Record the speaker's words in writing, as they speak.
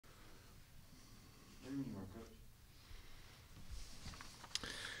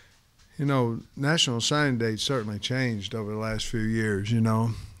National Signing Day certainly changed over the last few years,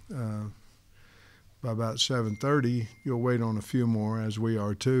 By about 7:30, you'll wait on a few more, as we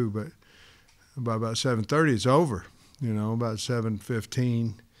are too, but by about 7:30, it's over, about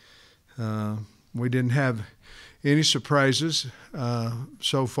 7:15. We didn't have any surprises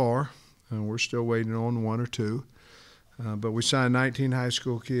so far, and we're still waiting on one or two. But we signed 19 high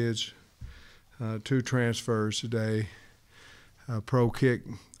school kids, 2 transfers today, pro kick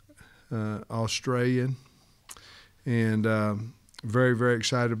Australian, and very, very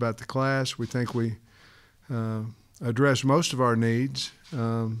excited about the class. We think we addressed most of our needs.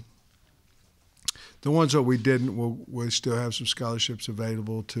 The ones that we didn't, we still have some scholarships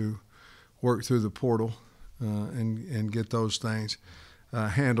available to work through the portal and get those things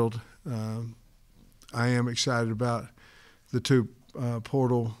handled. I am excited about the 2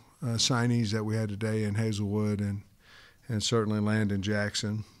 portal signees that we had today in Hazelwood and certainly Landon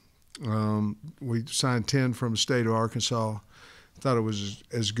Jackson. We signed 10 from the state of Arkansas. Thought it was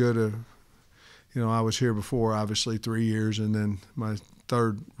as good a, I was here before, obviously 3 years, and then my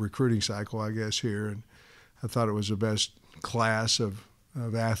 3rd recruiting cycle, I guess, here. And I thought it was the best class of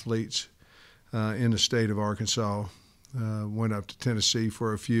athletes in the state of Arkansas. Went up to Tennessee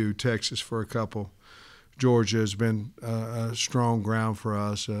for a few, Texas for a couple. Georgia has been a strong ground for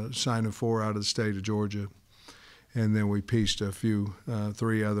us, signing 4 out of the state of Georgia. And then we pieced a few,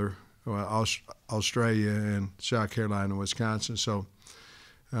 3 other, Australia and South Carolina and Wisconsin. So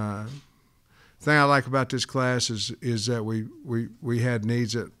the thing I like about this class is that we had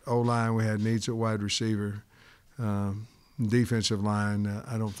needs at O-line, we had needs at wide receiver, defensive line.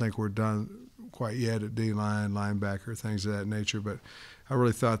 I don't think we're done quite yet at D-line, linebacker, things of that nature. But I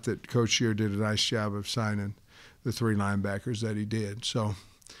really thought that Coach Shear did a nice job of signing the 3 linebackers that he did. So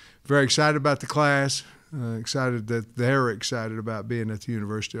very excited about the class. Excited that they're excited about being at the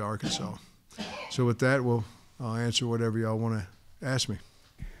University of Arkansas. So with that, I'll answer whatever y'all want to ask me.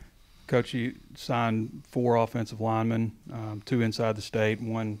 Coach, you signed 4 offensive linemen, 2 inside the state,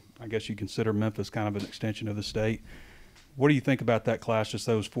 1 I guess you consider Memphis kind of an extension of the state. What do you think about that class, just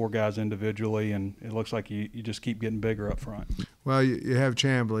those 4 guys individually, and it looks like you just keep getting bigger up front? Well, you have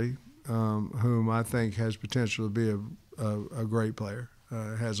Chamblee, whom I think has potential to be a great player,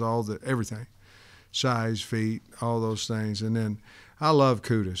 has everything. Size, feet, all those things. And then I love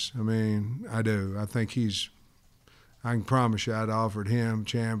Kudus. I mean, I do. I think I can promise you I'd offered him,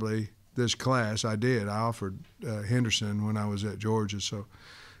 Chamblee, this class. I did. I offered Henderson when I was at Georgia. So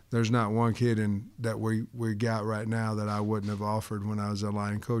there's not one kid that we got right now that I wouldn't have offered when I was a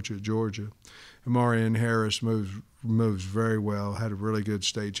line coach at Georgia. And Marion Harris moves very well, had a really good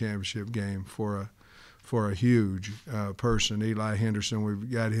state championship game for a huge person. Eli Henderson,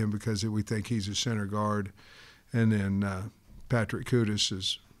 we've got him because we think he's a center guard. And then Patrick Kudus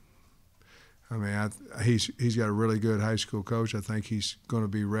is, he's got a really good high school coach. I think he's going to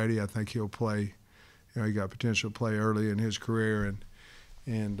be ready. I think he'll play. He got potential to play early in his career.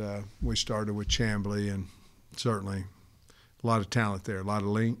 And we started with Chamblee, and certainly a lot of talent there, a lot of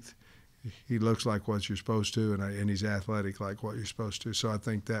length. He looks like what you're supposed to, and he's athletic like what you're supposed to. So I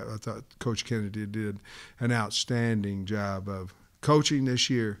thought Coach Kennedy did an outstanding job of coaching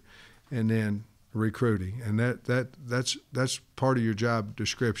this year, and then recruiting. And that's part of your job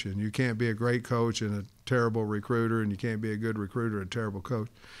description. You can't be a great coach and a terrible recruiter, and you can't be a good recruiter and a terrible coach.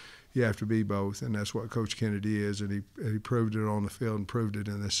 You have to be both, and that's what Coach Kennedy is, and he proved it on the field and proved it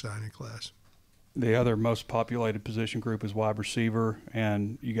in this signing class. The other most populated position group is wide receiver,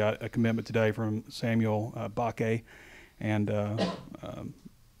 and you got a commitment today from Samuel Bakke, and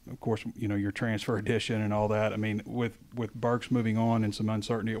of course, your transfer edition and all that. I mean, with Burks moving on and some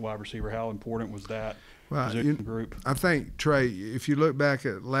uncertainty at wide receiver, how important was that position group? I think, Trey, if you look back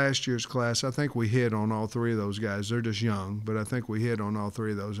at last year's class, I think we hit on all 3 of those guys. They're just young, but I think we hit on all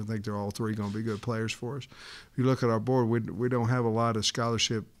 3 of those. I think they're all 3 going to be good players for us. If you look at our board, we don't have a lot of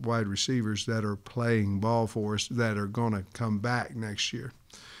scholarship wide receivers that are playing ball for us that are going to come back next year.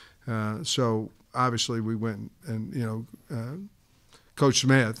 So obviously we went and, Coach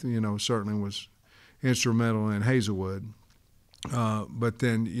Smith, certainly was instrumental in Hazelwood. But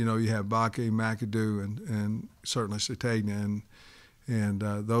then, you have Bakke, McAdoo, and certainly Satagna. And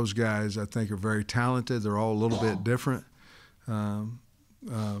those guys, I think, are very talented. They're all a little bit different.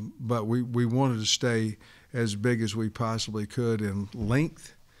 But we wanted to stay as big as we possibly could in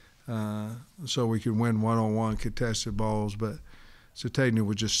length so we could win one-on-one contested balls. But Satagna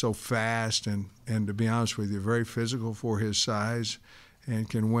was just so fast and to be honest with you, very physical for his size and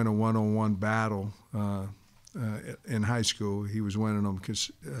can win a one-on-one battle. In high school, he was winning them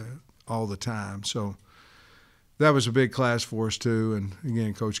all the time. So that was a big class for us too. And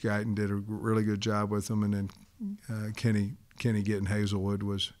again, Coach Guyton did a really good job with them. And then Kenny getting Hazelwood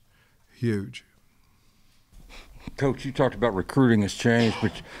was huge. Coach, you talked about recruiting has changed,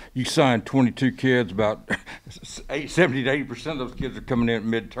 but you signed 22 kids. About 70 to 80% of those kids are coming in at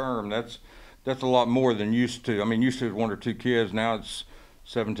midterm. That's a lot more than used to. I mean, used to it was 1 or 2 kids. Now it's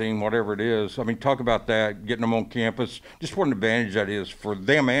 17, whatever it is. I mean, talk about that, getting them on campus. Just what an advantage that is for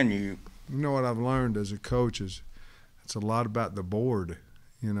them and you. You know what I've learned as a coach is it's a lot about the board.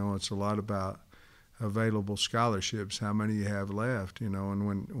 You know, it's a lot about available scholarships, how many you have left, you know, and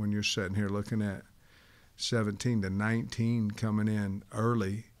when you're sitting here looking at 17 to 19 coming in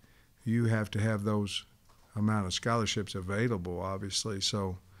early, you have to have those amount of scholarships available, obviously.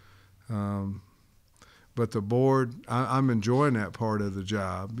 So, but the board, I'm enjoying that part of the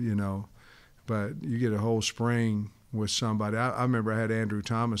job, you know, but you get a whole spring with somebody. I remember I had Andrew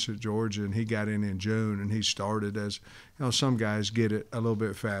Thomas at Georgia, and he got in June, and he started as, you know, some guys get it a little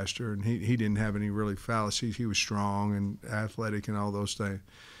bit faster, and he didn't have any really fallacies. He was strong and athletic and all those things.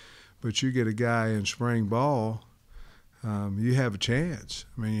 But you get a guy in spring ball, you have a chance.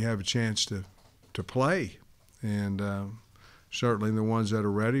 I mean, you have a chance to play, and certainly the ones that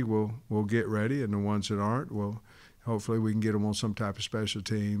are ready will get ready, and the ones that aren't, will hopefully we can get them on some type of special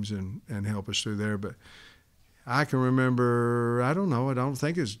teams and help us through there. But I can remember, I don't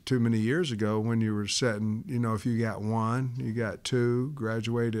think it's too many years ago when you were setting, you know, if you got 1, you got 2,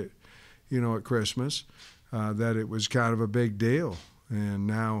 graduated, you know, at Christmas, that it was kind of a big deal. And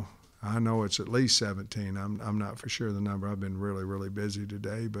now I know it's at least 17. I'm not for sure the number. I've been really, really busy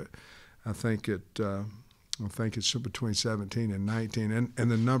today, but I think it's between 17 and 19,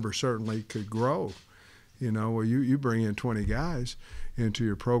 and the number certainly could grow. You know, well, you bring in 20 guys into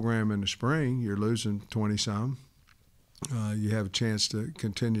your program in the spring, you're losing 20-some. You have a chance to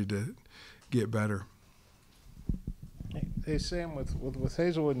continue to get better. Hey Sam, with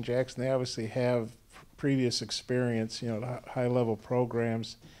Hazelwood and Jackson, they obviously have previous experience, you know, at high-level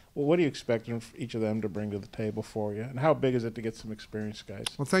programs. Well, what do you expect each of them to bring to the table for you, and how big is it to get some experienced guys?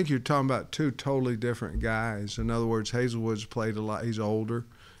 Well, I think you're talking about 2 totally different guys. In other words, Hazelwood's played a lot. He's older,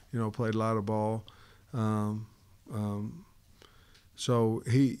 you know, played a lot of ball. So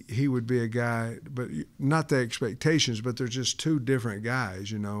he would be a guy, but not the expectations, but they're just 2 different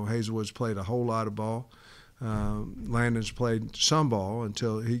guys. You know, Hazelwood's played a whole lot of ball. Landon's played some ball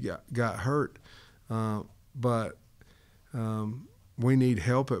until he got hurt. But we need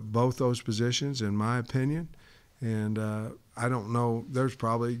help at both those positions, in my opinion. And I don't know, there's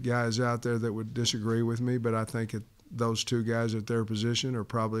probably guys out there that would disagree with me, but I think those 2 guys at their position are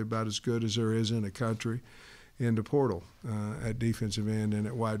probably about as good as there is in the country in the portal at defensive end and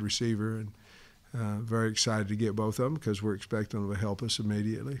at wide receiver. And very excited to get both of them because we're expecting them to help us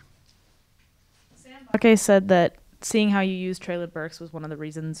immediately. Sam Buckey said that seeing how you used Traylon Burks was one of the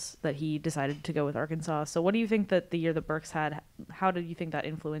reasons that he decided to go with Arkansas. So what do you think that the year that Burks had, how did you think that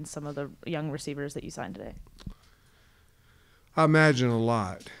influenced some of the young receivers that you signed today? I imagine a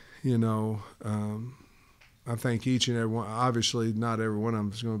lot, you know. I think each and every one, obviously not every one of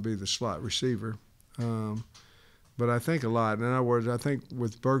them is going to be the slot receiver, but I think a lot. In other words, I think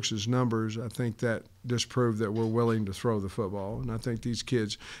with Burks' numbers, I think that just proved that we're willing to throw the football. And I think these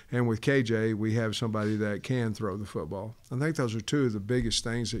kids, and with KJ, we have somebody that can throw the football. I think those are 2 of the biggest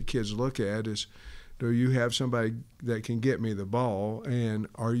things that kids look at is, do you have somebody that can get me the ball, and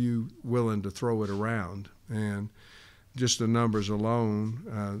are you willing to throw it around? And just the numbers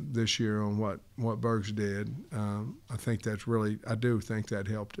alone this year on what Burks did, I think that's really, I do think that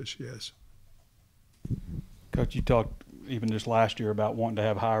helped us, yes. Coach, you talked even just last year about wanting to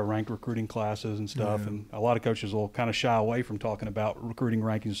have higher ranked recruiting classes and stuff, and a lot of coaches will kind of shy away from talking about recruiting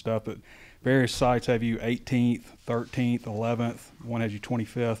rankings and stuff, but various sites have you 18th, 13th, 11th, one has you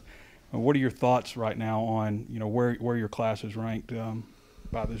 25th. What are your thoughts right now on, you know, where your class is ranked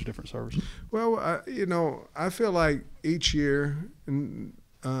by those different services? Well, you know, I feel like each year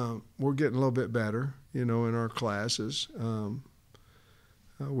we're getting a little bit better, you know, in our classes.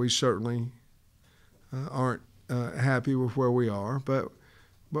 We certainly aren't happy with where we are, but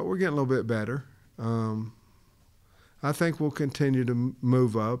we're getting a little bit better. I think we'll continue to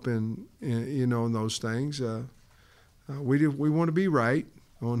move up and you know, in those things. We want to be right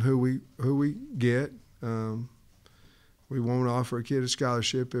on who we get. We won't offer a kid a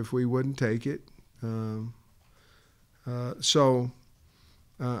scholarship if we wouldn't take it. So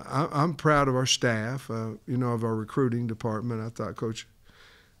I'm proud of our staff, you know, of our recruiting department. I thought Coach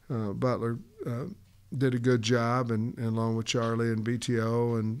Butler did a good job, and along with Charlie and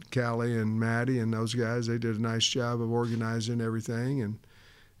BTO and Callie and Maddie and those guys, they did a nice job of organizing everything.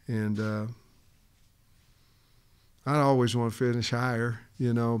 And I always want to finish higher,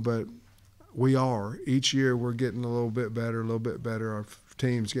 you know, but we are. Each year we're getting a little bit better, a little bit better. Our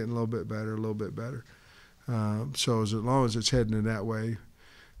team's getting a little bit better, a little bit better. So as long as it's heading in that way,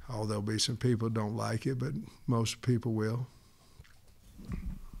 there'll be some people who don't like it, but most people will.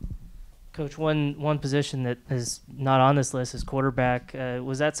 Coach, one position that is not on this list is quarterback.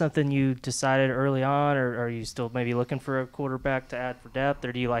 Was that something you decided early on, or are you still maybe looking for a quarterback to add for depth,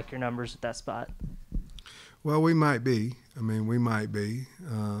 or do you like your numbers at that spot? Well, we might be. I mean, we might be.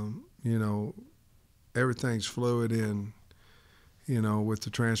 You know, everything's fluid in, you know, with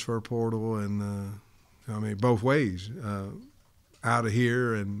the transfer portal and, I mean, both ways, out of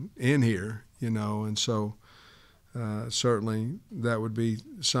here and in here, you know, and so certainly that would be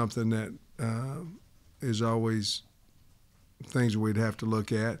something that is always things we'd have to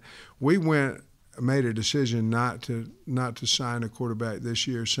look at. We made a decision not to sign a quarterback this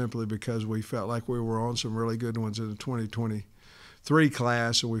year simply because we felt like we were on some really good ones in the 2023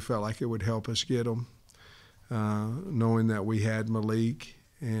 class, and we felt like it would help us get them, knowing that we had Malik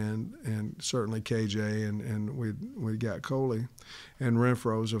and certainly KJ and we got Coley, and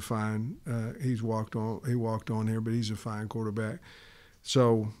Renfro's a fine. He walked on here, but he's a fine quarterback.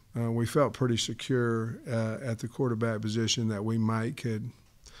 So we felt pretty secure at the quarterback position that we could.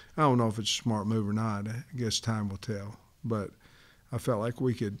 I don't know if it's a smart move or not. I guess time will tell. But I felt like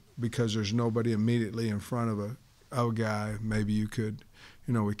we could, because there's nobody immediately in front of a guy. Maybe you could,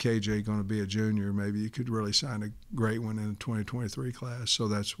 you know, with KJ going to be a junior, maybe you could really sign a great one in the 2023 class. So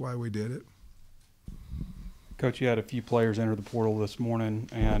that's why we did it. Coach, you had a few players enter the portal this morning,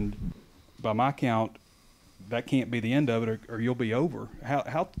 and by my count, that can't be the end of it, or you'll be over.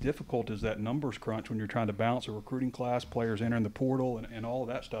 How difficult is that numbers crunch when you're trying to balance a recruiting class, players entering the portal, and all of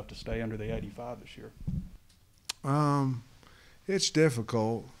that stuff to stay under the 85 this year? It's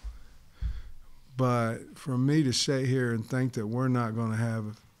difficult, but for me to sit here and think that we're not going to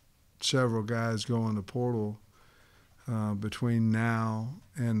have several guys go in the portal between now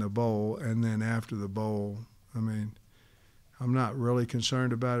and the bowl, and then after the bowl, I mean, I'm not really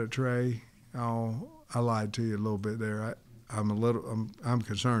concerned about it, Trey. I lied to you a little bit there. I'm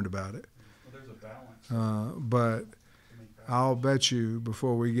concerned about it. Well, there's a balance. But I'll bet you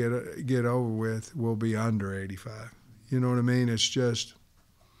before we get over with, we'll be under 85. You know what I mean? It's just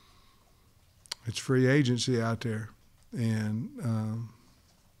it's free agency out there, and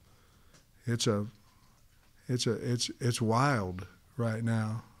it's wild right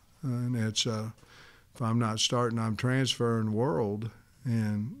now, and it's if I'm not starting, I'm transferring world,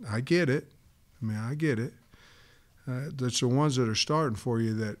 and I get it. I mean, I get it. It's the ones that are starting for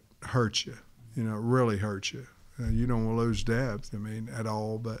you that hurt you, you know, really hurt you. You don't want to lose depth, I mean, at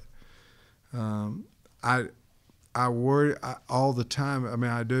all. But I worry all the time. I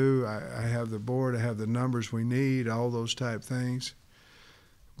mean, I do. I have the board. I have the numbers we need, all those type things.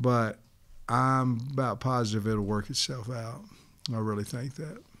 But I'm about positive it'll work itself out. I really think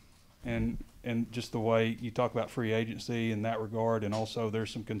that. And just the way you talk about free agency in that regard, and also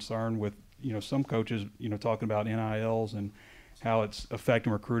there's some concern with, you know, some coaches, you know, talking about NILs and how it's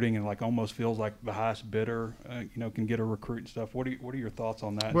affecting recruiting, and like almost feels like the highest bidder, you know, can get a recruit and stuff. What are your thoughts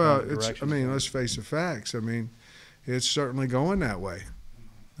on that? Well, I mean, let's face the facts. I mean, it's certainly going that way.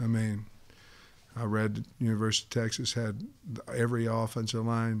 I mean, I read the University of Texas had every offensive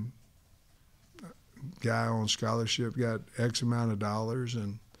line guy on scholarship got X amount of dollars,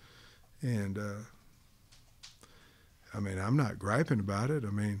 and I mean, I'm not griping about it. I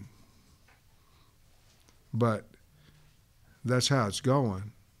mean, but that's how it's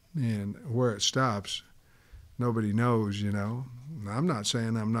going, and where it stops, nobody knows, you know. I'm not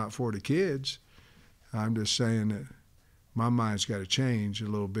saying I'm not for the kids. I'm just saying that my mind's got to change a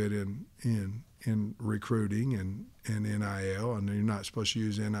little bit in recruiting and NIL. And you're not supposed to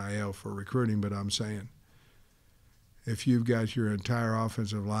use NIL for recruiting, but I'm saying if you've got your entire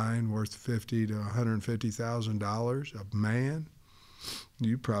offensive line worth $50,000 to $150,000 a man,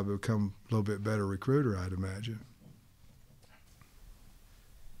 you probably become a little bit better recruiter, I'd imagine.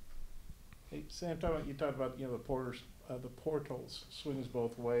 Hey, Sam, you talked about you know the portals swings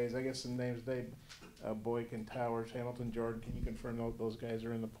both ways. I guess some names today, Boykin, Towers, Hamilton, Jordan. Can you confirm those guys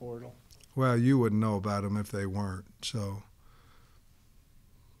are in the portal? Well, you wouldn't know about them if they weren't. So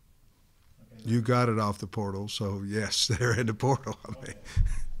okay, you got it off the portal. So yes, they're in the portal. I mean. Okay.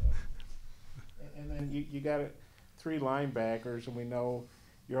 And then you got 3 linebackers, and we know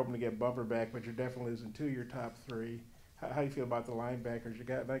you're hoping to get Bumper back, but you're definitely losing 2 of your top 3. How do you feel about the linebackers you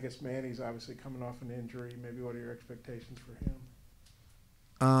got? And I guess Manny's obviously coming off an injury. Maybe what are your expectations for him?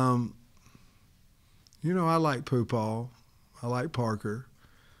 You know, I like Poopaw. I like Parker.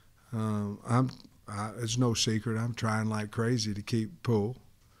 I'm it's no secret I'm trying like crazy to keep Poole.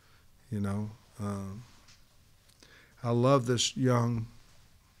 I love this young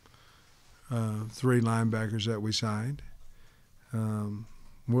 3 linebackers that we signed.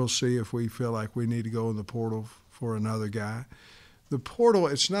 We'll see if we feel like we need to go in the portal for another guy. The portal,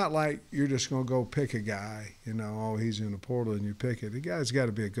 it's not like you're just going to go pick a guy, oh, he's in the portal and you pick it. The guy's got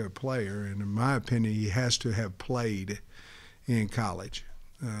to be a good player, and in my opinion, he has to have played in college.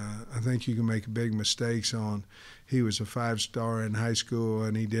 I think you can make big mistakes on he was a 5-star in high school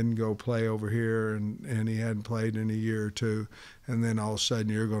and he didn't go play over here and he hadn't played in a year or two, and then all of a sudden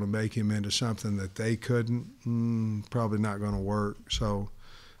you're going to make him into something that they couldn't. Probably not going to work. So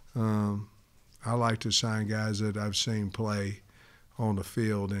I like to sign guys that I've seen play on the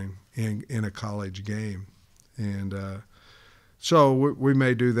field in a college game. And so we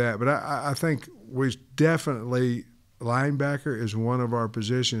may do that. But I think we definitely – linebacker is one of our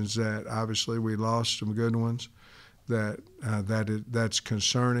positions that obviously we lost some good ones. That's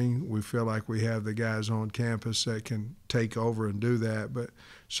concerning. We feel like we have the guys on campus that can take over and do that, but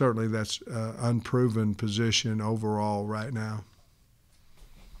certainly that's an unproven position overall right now.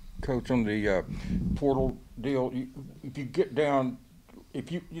 Coach, on the portal deal, if you get down,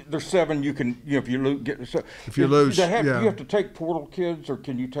 there's 7, you can, if you lose, you lose, do you have to take portal kids, or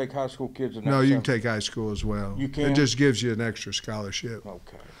can you take high school kids? No, you can take high school as well. You can? It just gives you an extra scholarship.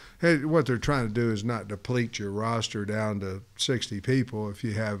 Okay. Hey, what they're trying to do is not deplete your roster down to 60 people if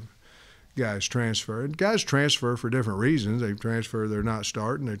you have guys transfer. And guys transfer for different reasons. They transfer, they're not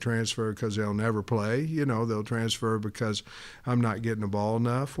starting. They transfer because they'll never play. They'll transfer because I'm not getting the ball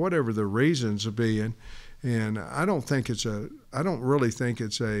enough. Whatever the reasons are being. And I don't really think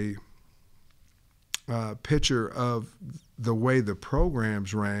it's a picture of the way the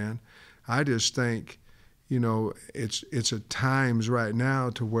programs ran. I just think, it's at times right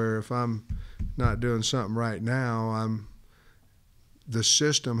now to where if I'm not doing something right now, the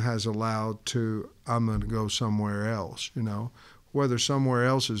system has allowed I'm going to go somewhere else. Whether somewhere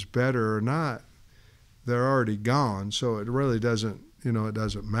else is better or not, they're already gone. So it really doesn't. It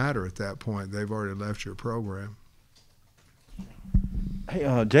doesn't matter at that point. They've already left your program. Hey,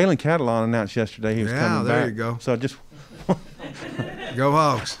 Jalen Catalon announced yesterday he was coming back. Yeah, there you go. So just go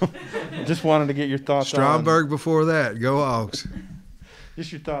Hogs. Just wanted to get your thoughts. Stromberg before that. Go Hogs.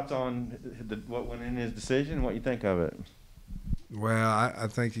 Just your thoughts on what went in his decision and what you think of it. Well, I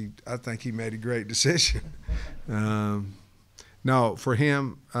think he made a great decision. No, for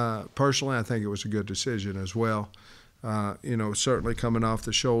him personally, I think it was a good decision as well. Certainly coming off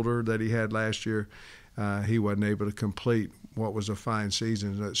the shoulder that he had last year, he wasn't able to complete what was a fine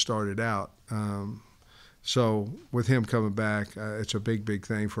season that started out. So with him coming back, it's a big, big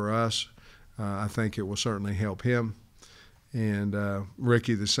thing for us. I think it will certainly help him. And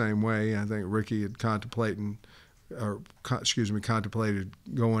Ricky the same way. I think Ricky had contemplated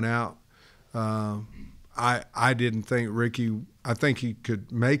going out. I didn't think Ricky – I think he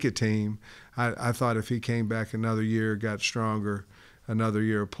could make a team. I thought if he came back another year, got stronger, another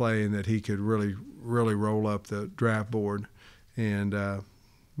year of playing, that he could really, really roll up the draft board. And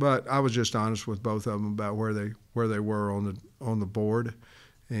but I was just honest with both of them about where they were on the board,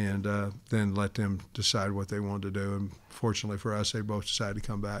 and then let them decide what they wanted to do. And fortunately for us, they both decided to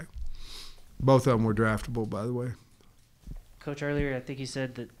come back. Both of them were draftable, by the way. Coach, earlier I think you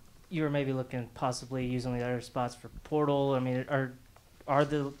said that you were maybe looking possibly using the other spots for portal. I mean, are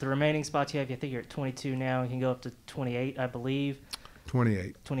the remaining spots you have? I think you're at 22 now. You can go up to 28, I believe.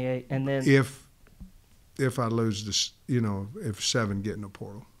 28. 28, and then if I lose this, if 7 get in the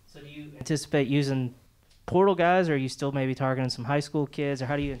portal. So do you anticipate using portal guys, or are you still maybe targeting some high school kids, or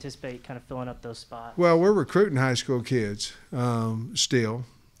how do you anticipate kind of filling up those spots? Well, we're recruiting high school kids still.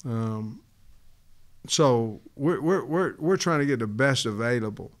 So we're trying to get the best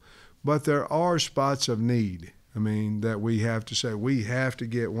available, but there are spots of need. I mean, that we have to say, we have to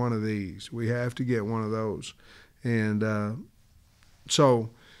get one of these. We have to get one of those. And so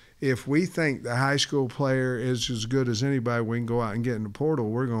if we think the high school player is as good as anybody we can go out and get in the portal,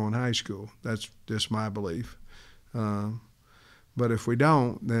 we're going high school. That's just my belief. But if we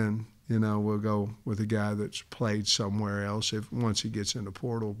don't, then, we'll go with a guy that's played somewhere else once he gets in the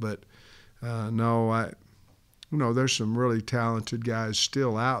portal. But, there's some really talented guys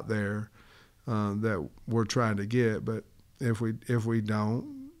still out there that we're trying to get, but if we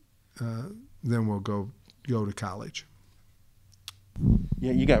don't, then we'll go to college.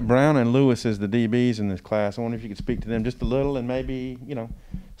 Yeah, you got Brown and Lewis as the DBs in this class. I wonder if you could speak to them just a little, and maybe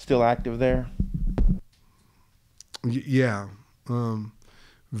still active there. Yeah,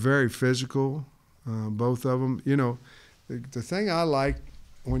 very physical, both of them. The thing I like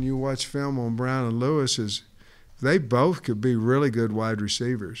when you watch film on Brown and Lewis is they both could be really good wide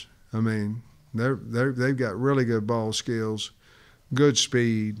receivers. I mean, they've got really good ball skills, good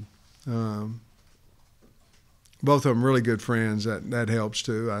speed. Both of them really good friends. That helps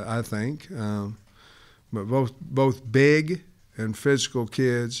too, I think. But both big and physical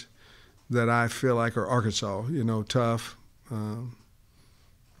kids that I feel like are Arkansas. Tough.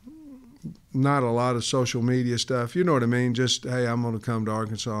 Not a lot of social media stuff. You know what I mean? Just, hey, I'm going to come to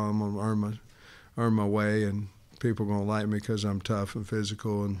Arkansas. I'm going to earn my way, and people are going to like me because I'm tough and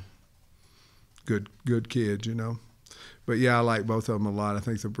physical and good kids, But, yeah, I like both of them a lot. I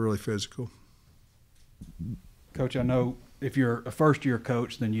think they're really physical. Coach, I know if you're a first-year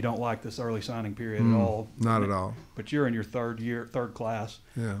coach, then you don't like this early signing period at all. Not at all. But you're in your third class.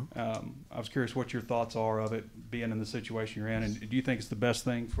 Yeah. I was curious what your thoughts are of it being in the situation you're in, and do you think it's the best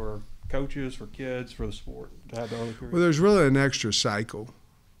thing for coaches, for kids, for the sport to have the early period? Well, there's really an extra cycle,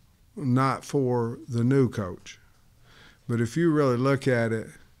 not for the new coach. But if you really look at it,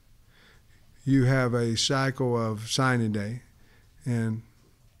 you have a cycle of signing day. And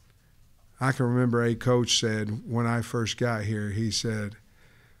I can remember a coach said when I first got here, he said,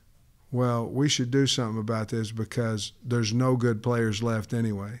 well, we should do something about this because there's no good players left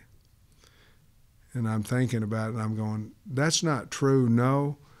anyway. And I'm thinking about it, and I'm going, that's not true,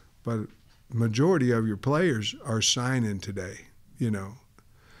 no, but majority of your players are signing today,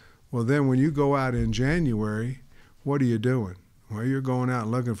 Well, then when you go out in January, what are you doing? Well, you're going out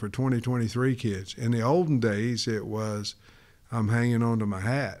and looking for 2023 kids. In the olden days, it was I'm hanging on to my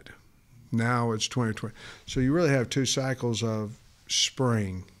hat. Now it's 2020. So you really have two cycles of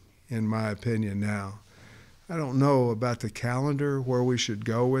spring, in my opinion, now. I don't know about the calendar, where we should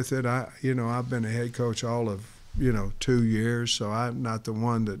go with it. I've been a head coach all of, 2 years, so I'm not the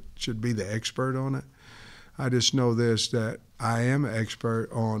one that should be the expert on it. I just know this, that I am an expert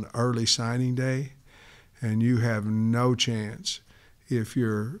on early signing day, and you have no chance if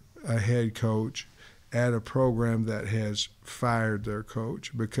you're a head coach at a program that has fired their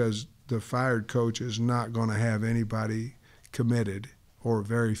coach, because the fired coach is not going to have anybody committed, or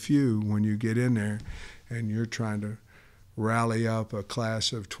very few, when you get in there and you're trying to rally up a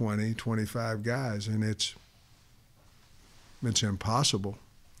class of 20, 25 guys, and it's impossible.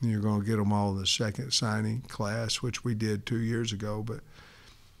 You're going to get them all in the second signing class, which we did 2 years ago, but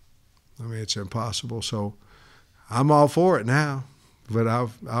I mean, it's impossible. So I'm all for it now, but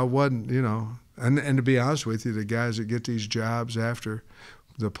I wasn't, and to be honest with you, the guys that get these jobs after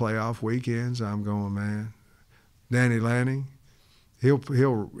the playoff weekends, I'm going, man, Danny Lanning, he'll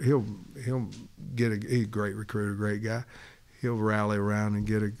get he's a great recruiter, great guy. He'll rally around and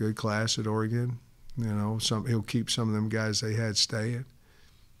get a good class at Oregon. He'll keep some of them guys they had staying.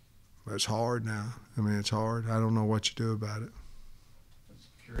 But it's hard now. I mean, it's hard. I don't know what you do about it.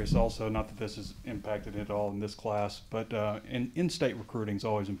 Curious also, not that this has impacted it at all in this class, but in-state recruiting is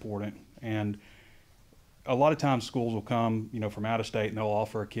always important. And a lot of times schools will come, from out of state, and they'll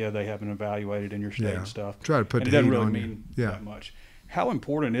offer a kid they haven't evaluated in your state and stuff. Try to put and the it doesn't heat really on mean you. that much. How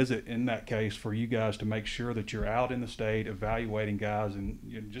important is it in that case for you guys to make sure that you're out in the state evaluating guys, and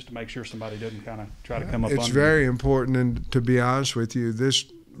just to make sure somebody doesn't kind of try to come up It's under very you? important, and to be honest with you,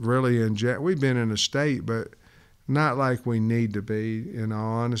 this really we've been in a state, but not like we need to be, in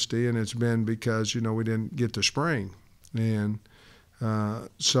all honesty, and it's been because, we didn't get the spring. And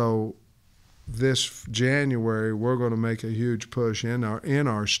so this January, we're going to make a huge push in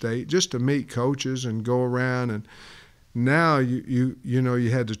our state just to meet coaches and go around. And now you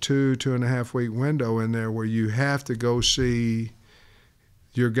had the 2.5 week window in there where you have to go see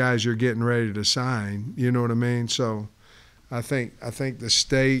your guys you're getting ready to sign. You know what I mean? So I think the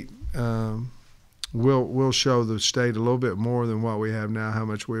state we'll show the state a little bit more than what we have now, how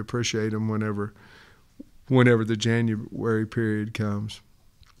much we appreciate them whenever the January period comes.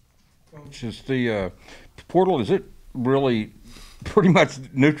 Just the portal, is it really pretty much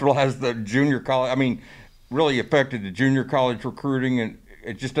neutralized the junior college? I mean, really affected the junior college recruiting, and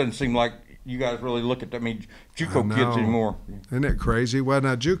it just doesn't seem like you guys really look at that. I mean, JUCO kids anymore. Isn't it crazy? Well,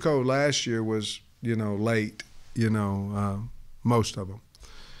 now JUCO last year was late. Most of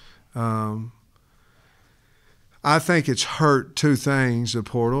them. I think it's hurt two things, the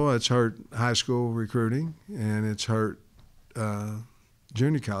portal. It's hurt high school recruiting, and it's hurt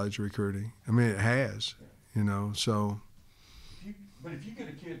junior college recruiting. I mean, it has, so. But if you get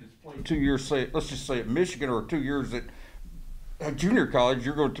a kid that's played 2 years, let's just say at Michigan, or 2 years at junior college,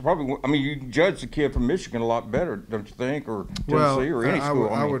 you're going to probably, you judge the kid from Michigan a lot better, don't you think, or Tennessee, or any school?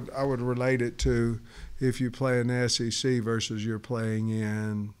 I would relate it to if you play in the SEC versus you're playing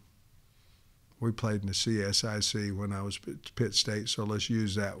in we played in the CSIC when I was at Pitt State, so let's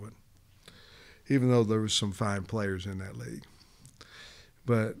use that one. Even though there was some fine players in that league.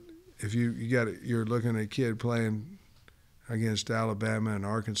 But if you're looking at a kid playing against Alabama and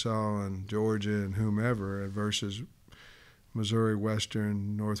Arkansas and Georgia and whomever versus Missouri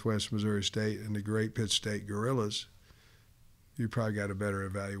Western, Northwest Missouri State, and the great Pitt State Gorillas, you probably got a better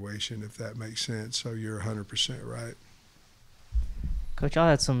evaluation, if that makes sense. So you're 100% right. Coach, y'all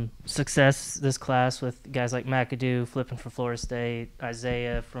had some success this class with guys like McAdoo flipping for Florida State,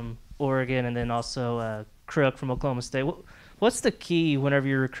 Isaiah from Oregon, and then also Crook from Oklahoma State. What's the key whenever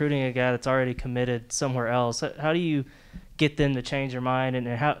you're recruiting a guy that's already committed somewhere else? How do you get them to change their mind, and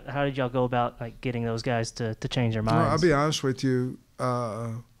how did y'all go about like getting those guys to change their minds? Well, I'll be honest with you.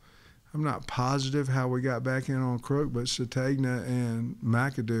 I'm not positive how we got back in on Crook, but Sategna and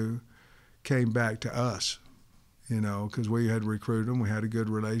McAdoo came back to us, because we had recruited them. We had a good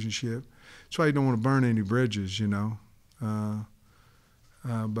relationship. That's why you don't want to burn any bridges,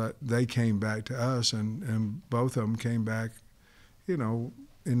 but they came back to us, and both of them came back, in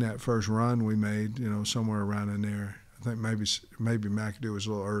that first run we made, somewhere around in there. I think maybe McAdoo was a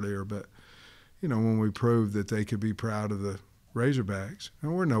little earlier, but, when we proved that they could be proud of the Razorbacks,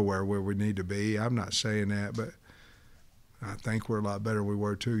 and we're nowhere where we need to be. I'm not saying that, but I think we're a lot better than we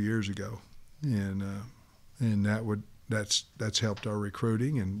were 2 years ago, and that's helped our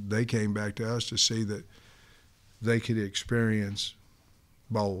recruiting. And they came back to us to see that they could experience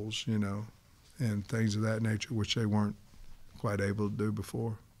bowls, and things of that nature, which they weren't quite able to do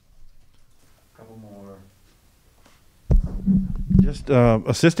before. Couple more. Just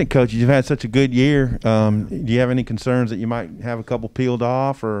assistant coaches, you've had such a good year. Do you have any concerns that you might have a couple peeled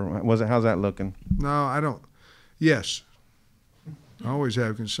off, or how's that looking? No, I don't. Yes, I always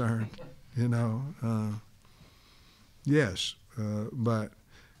have concern, yes, but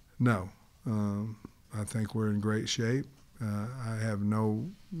no. I think we're in great shape. I have no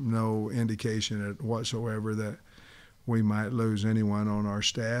indication whatsoever that we might lose anyone on our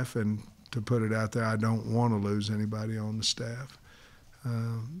staff, and to put it out there, I don't want to lose anybody on the staff.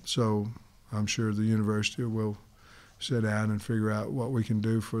 So I'm sure the university will sit down and figure out what we can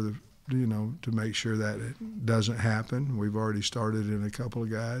do for to make sure that it doesn't happen. We've already started in a couple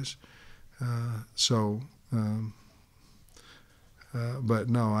of guys. But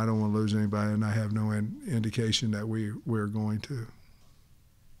no, I don't want to lose anybody, and I have no indication that we're going to.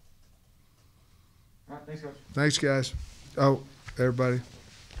 All right, thanks, Coach. Thanks, guys. Oh, everybody.